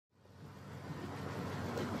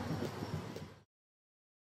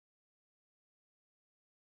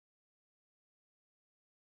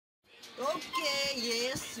Okay,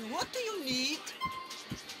 yes. What do you need?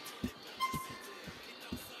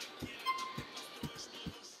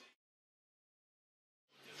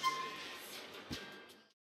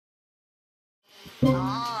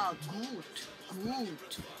 Ah, good,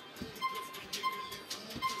 good.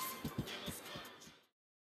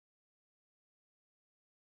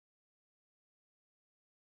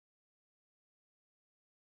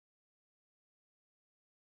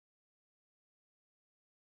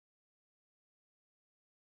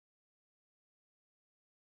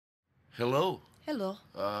 Hello. Hello.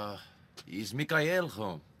 Is Mikhail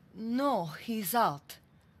home? No, he's out.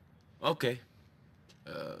 Okay.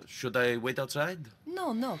 Should I wait outside?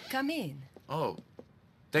 No, come in. Oh,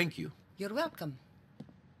 thank you. You're welcome.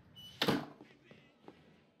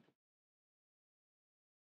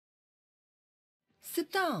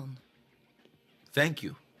 Sit down. Thank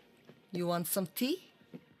you. You want some tea?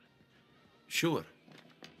 Sure.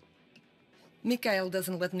 Mikhail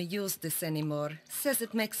doesn't let me use this anymore. Says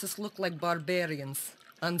it makes us look like barbarians.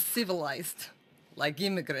 Uncivilized. Like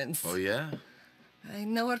immigrants. Oh, yeah? I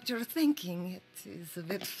know what you're thinking. It is a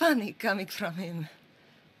bit funny coming from him.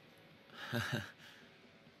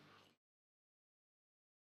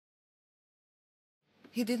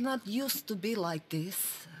 He did not used to be like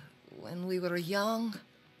this. When we were young,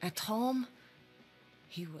 at home,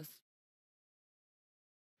 he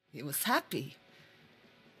was happy.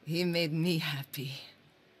 He made me happy.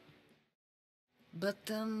 But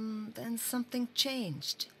then something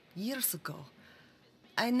changed, years ago.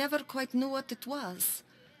 I never quite knew what it was.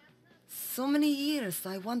 So many years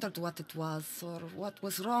I wondered what it was, or what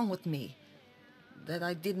was wrong with me, that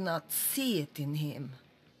I did not see it in him.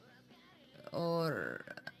 Or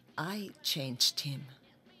I changed him.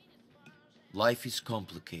 Life is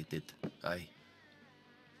complicated.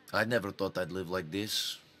 I never thought I'd live like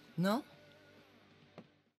this. No?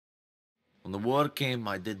 When the war came,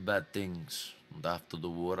 I did bad things. And after the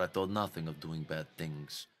war, I thought nothing of doing bad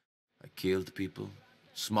things. I killed people,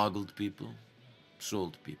 smuggled people,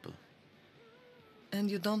 sold people. And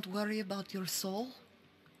you don't worry about your soul?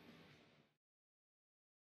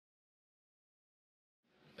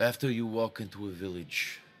 After you walk into a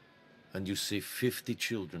village, and you see 50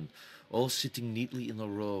 children, all sitting neatly in a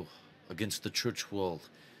row against the church wall,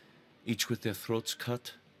 each with their throats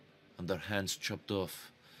cut and their hands chopped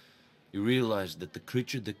off, you realize that the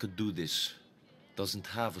creature that could do this doesn't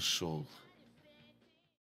have a soul.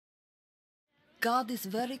 God is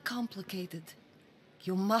very complicated.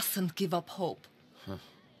 You mustn't give up hope. Huh.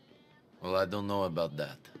 Well, I don't know about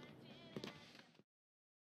that.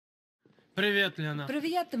 Привет, Лена.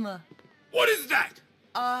 Привет, Emma. What is that?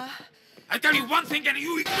 I tell you one thing and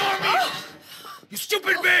you ignore me! You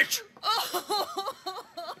stupid bitch!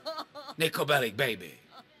 Nico Bellic, baby.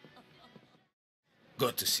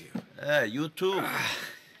 Good to see you. Hey, you too.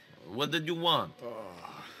 What did you want?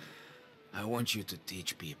 I want you to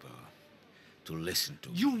teach people to listen to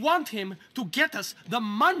me. You want him to get us the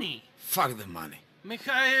money. Fuck the money.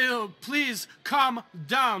 Mikhail, please calm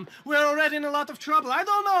down. We're already in a lot of trouble. I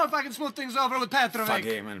don't know if I can smooth things over with Petrovic. Fuck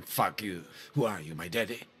him and fuck you. Who are you, my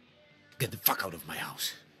daddy? Get the fuck out of my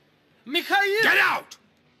house. Mikhail! Get out!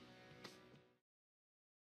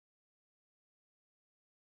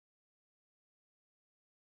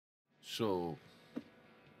 So,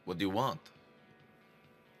 what do you want?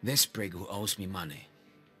 This prig who owes me money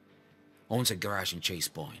owns a garage in Chase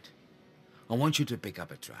Point. I want you to pick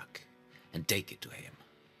up a truck and take it to him.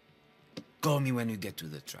 Call me when you get to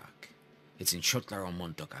the truck. It's in Shotlar on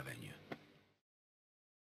Montauk Avenue.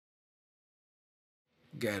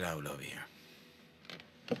 Get out of here.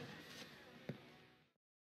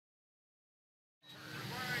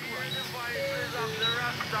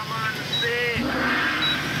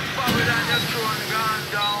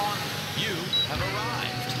 You have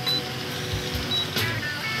arrived.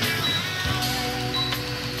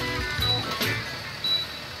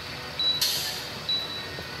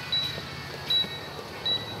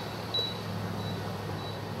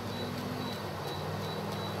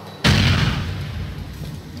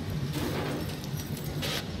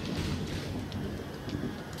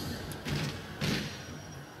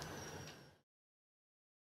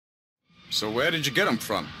 So where did you get them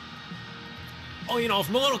from? Oh, you know,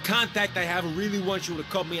 from a little contact I have who really wants you to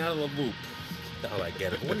cut me out of the loop. Oh, I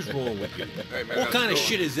get it. What is wrong with you? Hey, man, What how's kind it of going?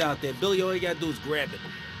 shit is out there, Billy? All you gotta do is grab it.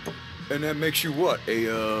 And that makes you what?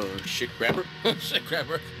 A, shit grabber? Shit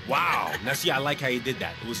grabber. Wow. Now, see, I like how you did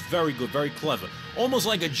that. It was very good, very clever. Almost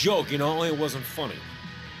like a joke, you know, only it wasn't funny.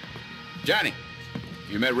 Johnny,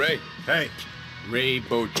 you met Ray? Hey. Ray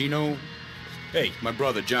Bocino? Hey. My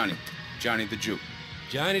brother, Johnny. Johnny the Jew.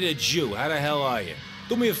 Johnny the Jew, how the hell are you?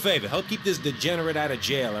 Do me a favor, help keep this degenerate out of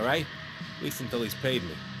jail, all right? At least until he's paid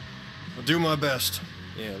me. I'll do my best.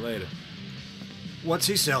 Yeah, later. What's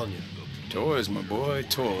he selling you? Toys, my boy,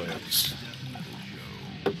 toys.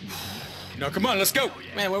 Now, come on, let's go.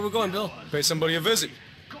 Man, where we going, Bill? Pay somebody a visit.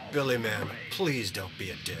 Billy, man, please don't be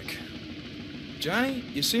a dick. Johnny,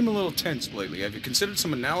 you seem a little tense lately. Have you considered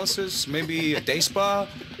some analysis? Maybe a day spa?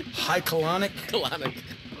 High colonic? Colonic.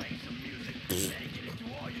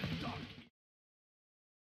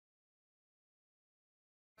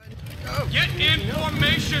 Get in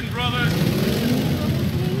formation, brother!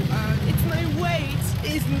 It's my weight,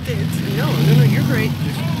 isn't it? No, you're great.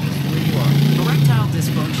 Just where you are. Erectile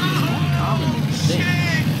dysfunction is more common than you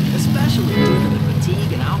think, especially due to the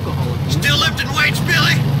fatigue and alcohol abuse. Still lifting weights,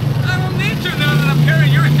 Billy? I don't need to now that I'm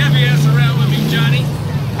carrying your heavy ass around with me, Johnny.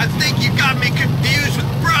 I think you got me confused with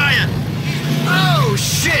Brian. Oh,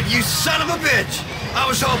 shit, you son of a bitch. I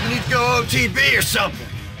was hoping you'd go OTB or something.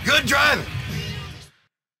 Good driving.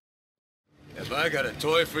 Have I got a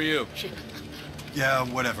toy for you? Yeah,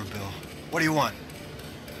 whatever, Bill. What do you want?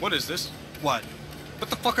 What is this? What?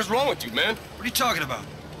 What the fuck is wrong with you, man? What are you talking about?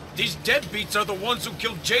 These deadbeats are the ones who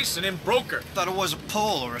killed Jason in Broker. Thought it was a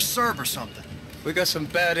Pole or a Serb or something. We got some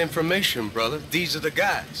bad information, brother. These are the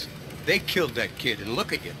guys. They killed that kid, and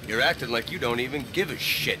look at you. You're acting like you don't even give a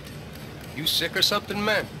shit. You sick or something,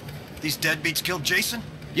 man? These deadbeats killed Jason?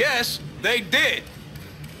 Yes, they did.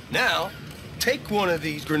 Now, take one of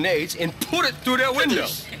these grenades and put it through their window.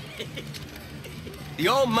 The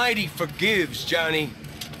Almighty forgives, Johnny.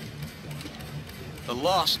 The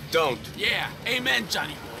lost don't. Yeah, amen,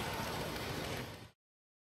 Johnny boy.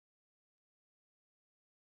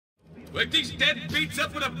 Wake these deadbeats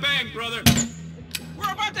up with a bang, brother.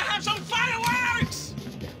 We're about to have some fireworks!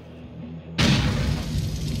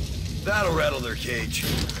 That'll rattle their cage.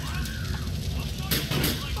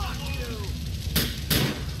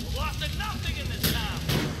 Lost to nothing in this town.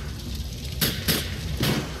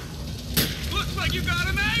 Looks like you got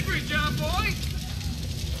him angry, John boy.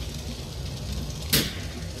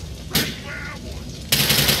 Right where I want.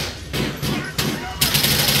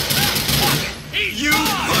 You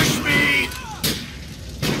push me!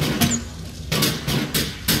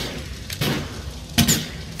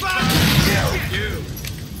 Fuck You!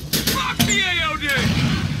 Fuck the AOD!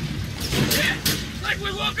 Yeah, like we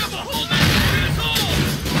woke up a whole night asshole!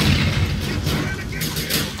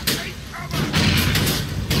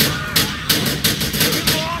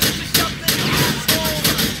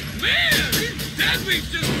 Man, these deadbeats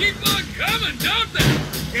just keep on coming, don't they?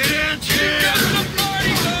 Get in, Get Jim! to the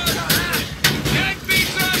party, bud!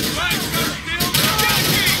 Deadbeats on bikes are still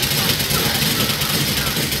junkies!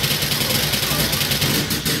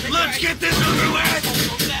 Let's get this over with!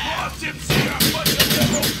 Lost him, see a bunch of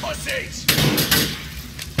liberal pussies!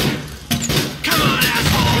 Come on,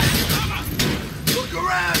 asshole! Look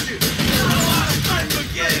around you! I'm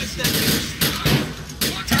against it!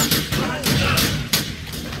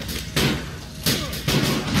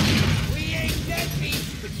 We ain't deadbeats,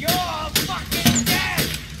 but you're all fucking dead!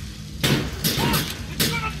 It's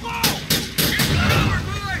gonna blow! Get over,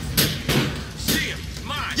 boys! See him, it's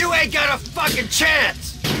mine! You ain't got a fucking chance!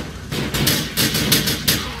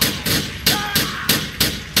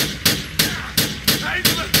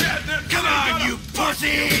 Come on, you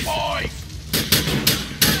pussies! Boys!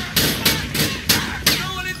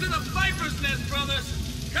 Going into the viper's nest, brothers!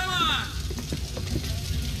 Come on!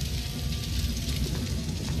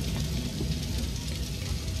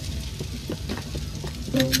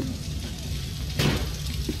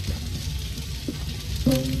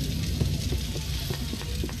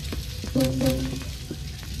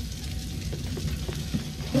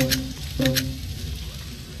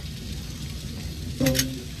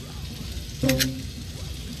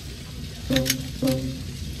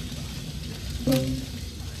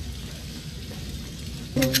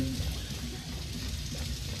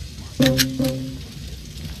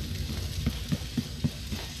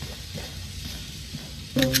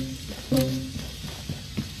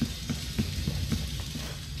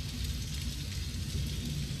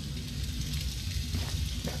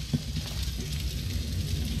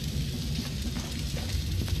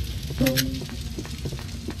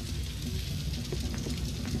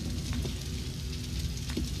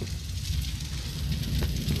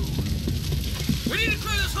 We need to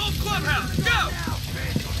clear this whole clubhouse! Go!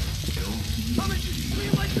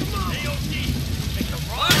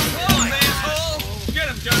 One, asshole! Get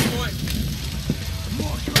him, John boy!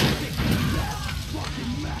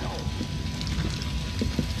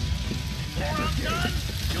 Before I'm done,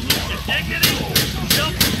 you lose your dignity,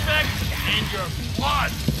 self-respect, and your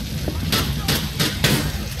blood!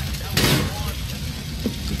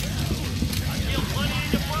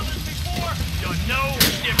 no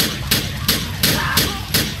different.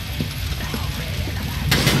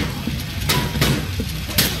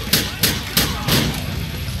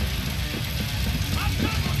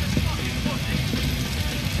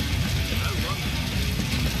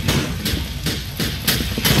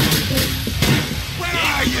 Where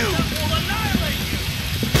are you?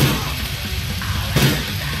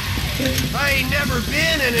 I ain't never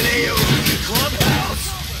been in an AOP clubhouse.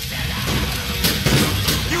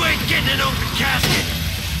 You ain't getting an open casket.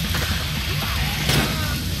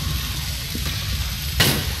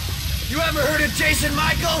 You ever heard of Jason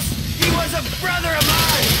Michaels? He was a brother of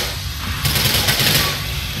mine.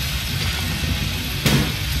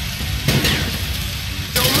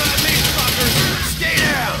 Don't mind me, fuckers. Stay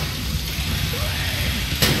down.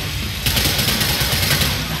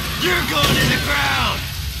 You're going in the ground.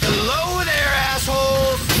 Hello there,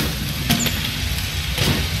 assholes.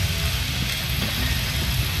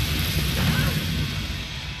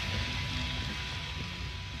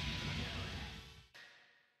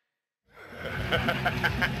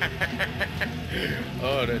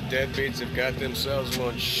 Oh, the deadbeats have got themselves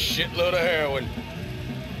one shitload of heroin.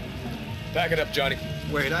 Pack it up, Johnny.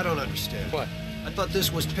 Wait, I don't understand. What? I thought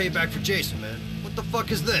this was payback for Jason, man. What the fuck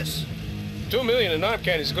is this? 2 million in arm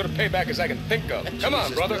candy is as good a payback as I can think of. Come on,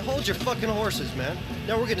 Jesus, brother. man, hold your fucking horses, man.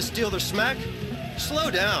 Now we're gonna steal their smack? Slow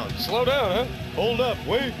down. Slow down, huh? Hold up.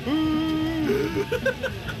 Wait.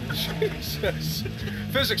 Jesus.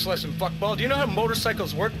 Physics lesson, fuckball. Do you know how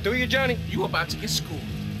motorcycles work, do you, Johnny? You about to get schooled.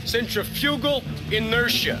 Centrifugal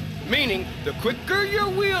inertia. Meaning, the quicker your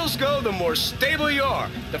wheels go, the more stable you are.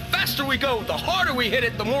 The faster we go, the harder we hit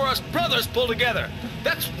it, the more us brothers pull together.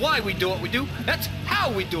 That's why we do what we do. That's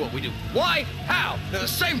how we do what we do. Why? How? They're the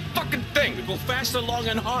same fucking thing. We go faster, longer,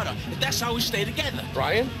 and harder. And that's how we stay together.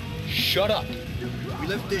 Brian, shut up. We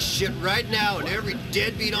lift this shit right now, and every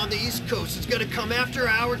deadbeat on the East Coast is gonna come after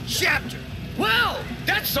our chapter. Well,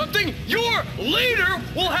 that's something your leader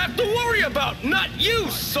will have to worry about, not you,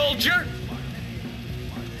 soldier.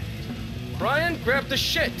 Brian, grab the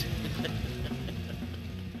shit.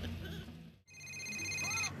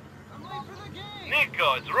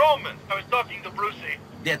 Nico, it's Roman. I was talking to Brucey.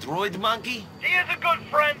 That roid monkey? He is a good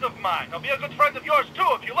friend of mine. He'll be a good friend of yours, too,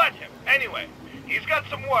 if you let him. Anyway, he's got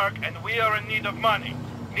some work, and we are in need of money.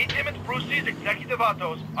 Meet him at Brucey's Executive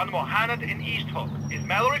Autos on Mohanad in East Hook. If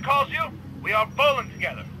Mallory calls you, we are bowling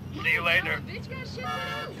together. See you later.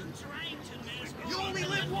 You only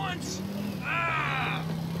live once! Ah!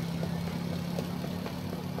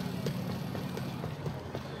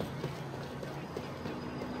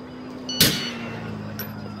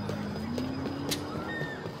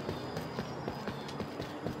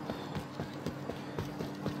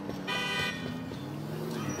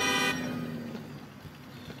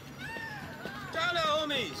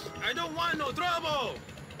 I don't want no trouble!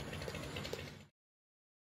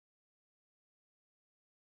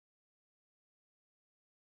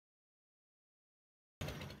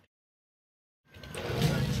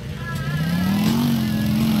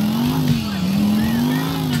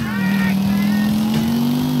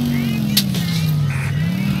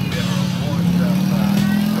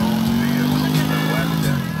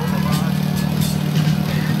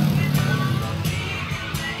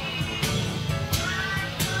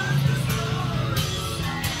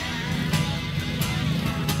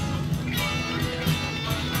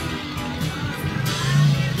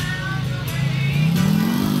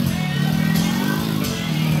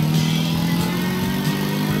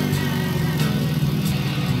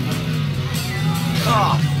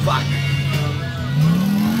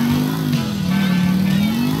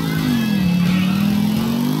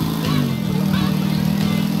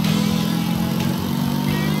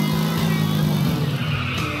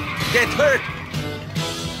 Get hurt!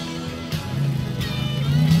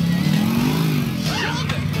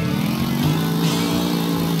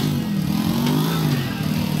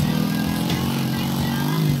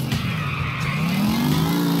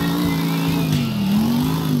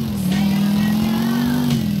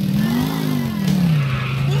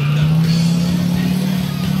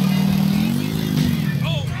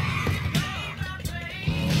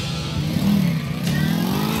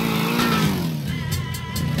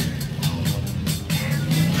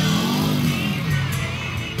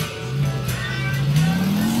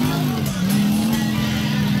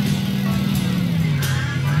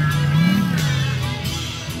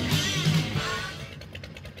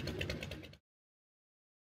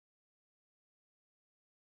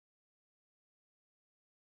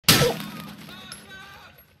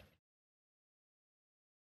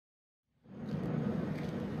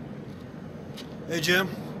 Hey, Jim.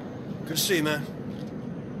 Good to see you, man.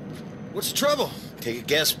 What's the trouble? Take a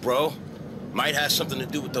guess, bro. Might have something to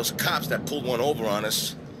do with those cops that pulled one over on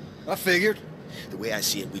us. I figured. The way I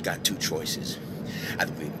see it, we got two choices.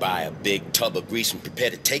 Either we buy a big tub of grease and prepare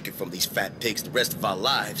to take it from these fat pigs the rest of our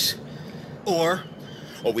lives. Or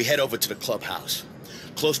we head over to the clubhouse.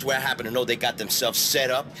 Close to where I happen to know they got themselves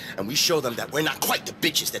set up, and we show them that we're not quite the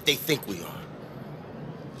bitches that they think we are.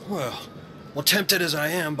 Well, tempted as I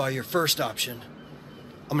am by your first option,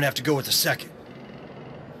 I'm gonna have to go with the second.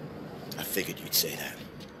 I figured you'd say that.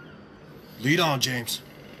 Lead on, James.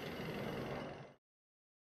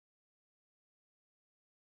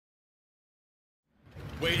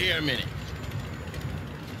 Wait here a minute.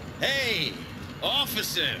 Hey,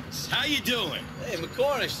 officers, how you doing? Hey,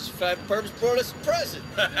 McCormick, this fat perps brought us a present.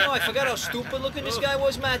 I forgot how stupid looking this guy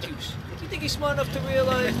was, Matthews. Do you think he's smart enough to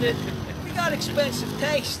realize that we got expensive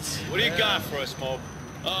tastes? What do you got for us, Mo?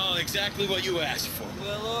 Oh, exactly what you asked for.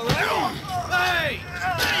 Well, all right. Hey!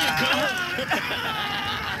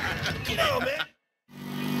 There you go! Come on, man!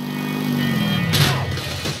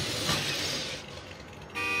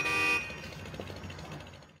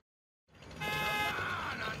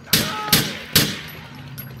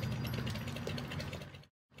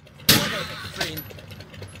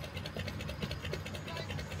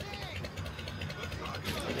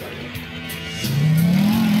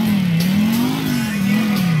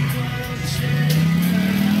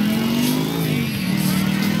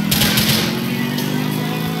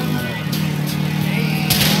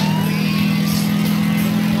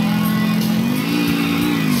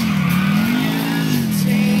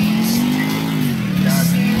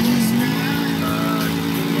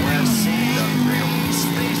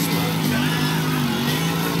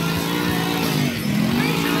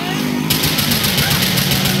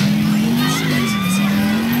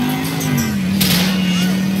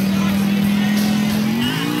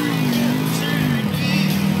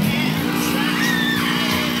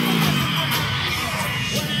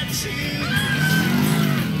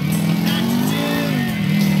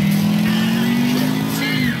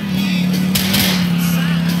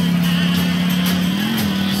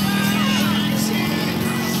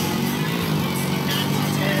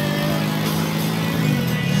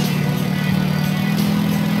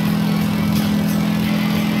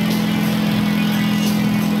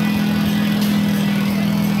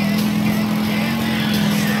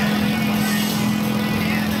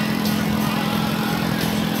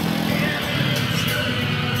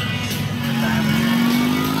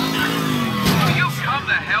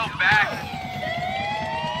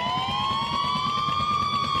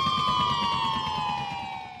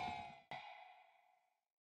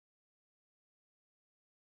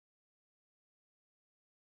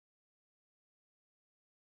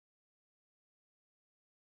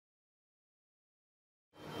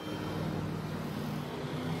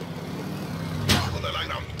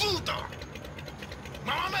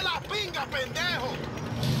 pendejo!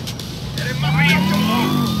 ¡Eres más feo que un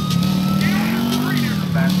monstruo!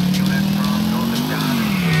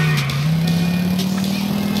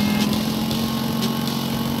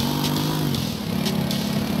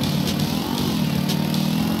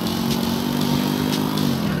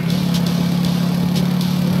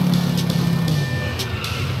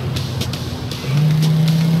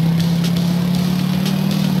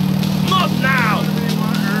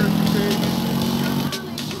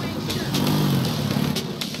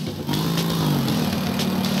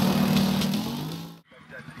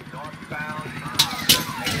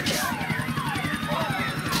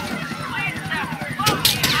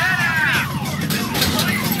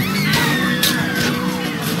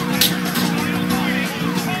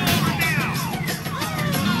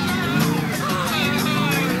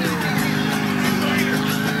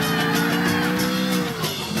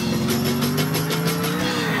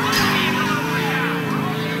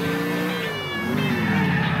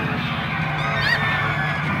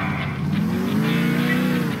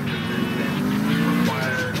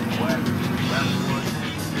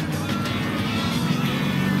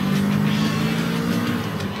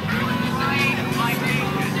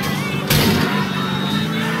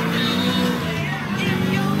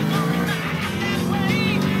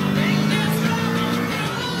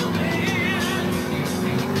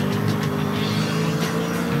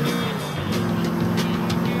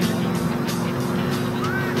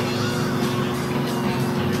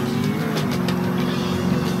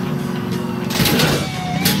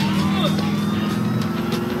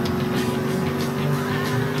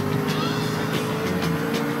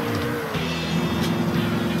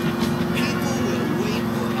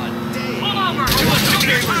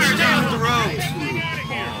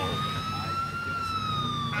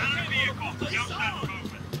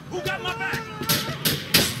 Who got my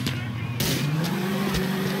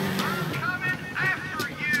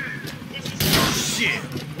shit.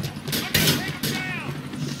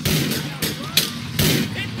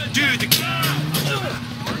 Dude, the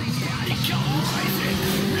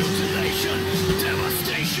Mutilation,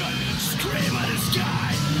 devastation, scream at the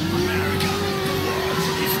sky. America, the world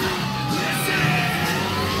is not listening.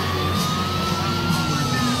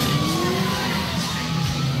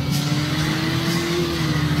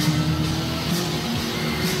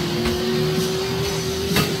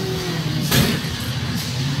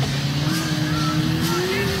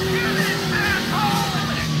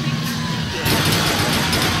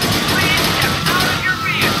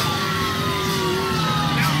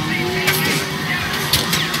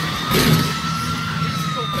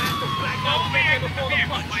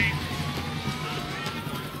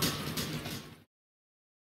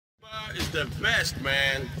 Is the best,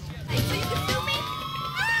 man.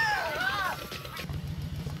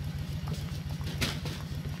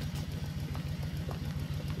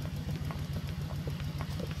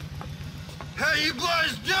 How you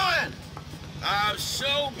boys doing? I'm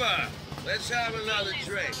sober. Let's have another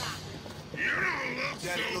drink. You don't look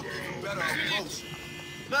Daddy look even better up close.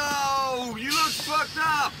 No, you look fucked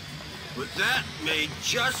up. But that may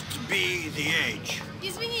just be the age.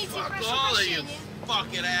 Извините, Fuck прошу all of you прощения.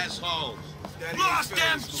 fucking assholes. Lost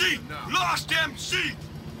MC! Lost MC!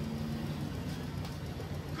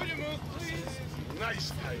 Could you move, please?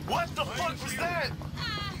 Nice. What the fuck was that?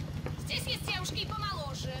 Здесь есть девушки и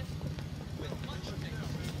помоложе.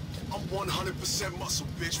 I'm 100% muscle,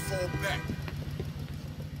 bitch. Fall back.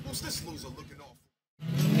 Who's this loser looking off?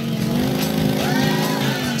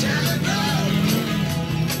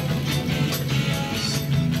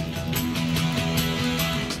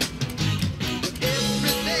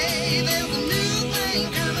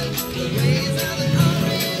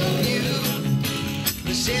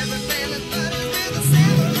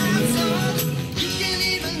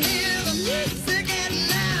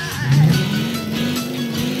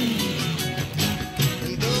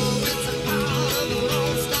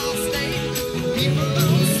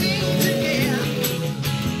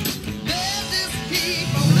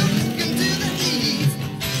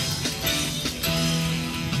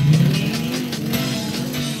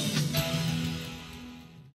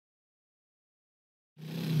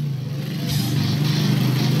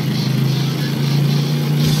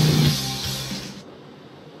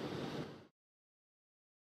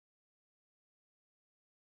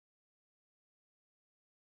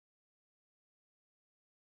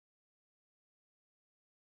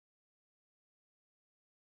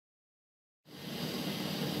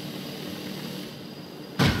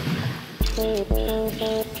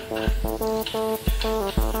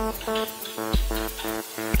 Thank you.